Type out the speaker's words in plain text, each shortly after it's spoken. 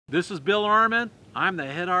This is Bill Arman. I'm the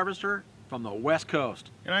head harvester from the West Coast.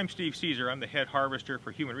 And I'm Steve Caesar. I'm the head harvester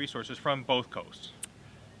for human resources from both coasts.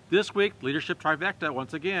 This week, Leadership Trifecta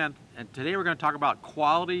once again, and today we're going to talk about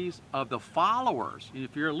qualities of the followers.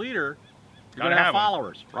 If you're a leader, you're going to have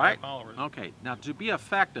followers, right? Followers. Okay, now to be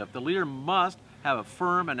effective, the leader must have a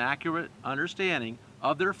firm and accurate understanding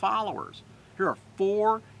of their followers. Here are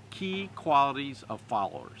 4 key qualities of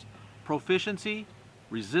followers: proficiency,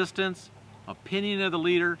 resistance, opinion of the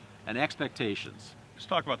leader, and expectations. Let's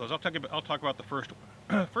talk about those. I'll talk about the first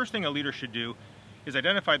one. First thing a leader should do is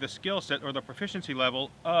identify the skill set or the proficiency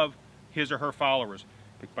level of his or her followers.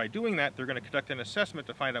 By doing that, they're going to conduct an assessment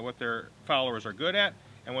to find out what their followers are good at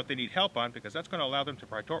and what they need help on, because that's going to allow them to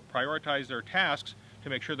prioritize their tasks to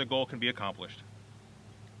make sure the goal can be accomplished.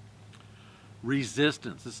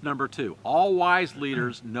 Resistance is number 2. All wise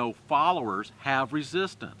leaders know followers have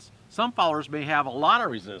resistance. Some followers may have a lot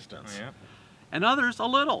of resistance, and others a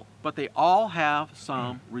little, but they all have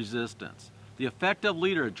some resistance. The effective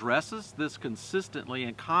leader addresses this consistently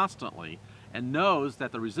and constantly and knows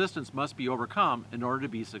that the resistance must be overcome in order to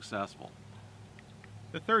be successful.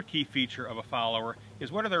 The third key feature of a follower is,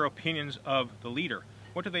 what are their opinions of the leader?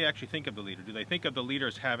 What do they actually think of the leader? Do they think of the leader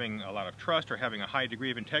as having a lot of trust or having a high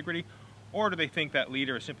degree of integrity? Or do they think that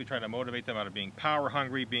leader is simply trying to motivate them out of being power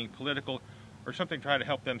hungry, being political, or something trying to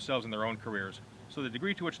help themselves in their own careers? So the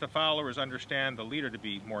degree to which the followers understand the leader to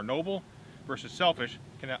be more noble versus selfish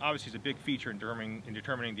obviously is a big feature in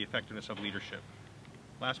determining the effectiveness of leadership.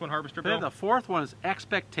 Last one, Harvester Bill. The fourth one is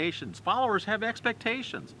expectations. Followers have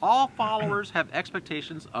expectations. All followers have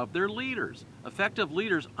expectations of their leaders. Effective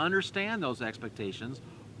leaders understand those expectations,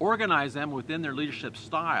 organize them within their leadership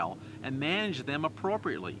style, and manage them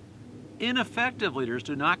appropriately. Ineffective leaders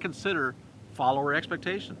do not consider follower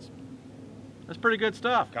expectations. That's pretty good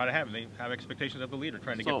stuff. Gotta have them. They have expectations of the leader,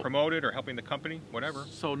 trying to get promoted or helping the company, whatever.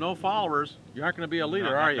 So no followers, you aren't going to be a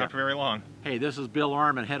leader, are you? Not for very long. Hey, this is Bill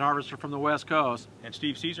Arman, head harvester from the West Coast. And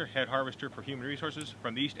Steve Caesar, head harvester for human resources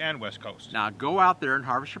from the East and West Coast. Now go out there and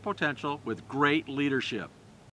harvest your potential with great leadership.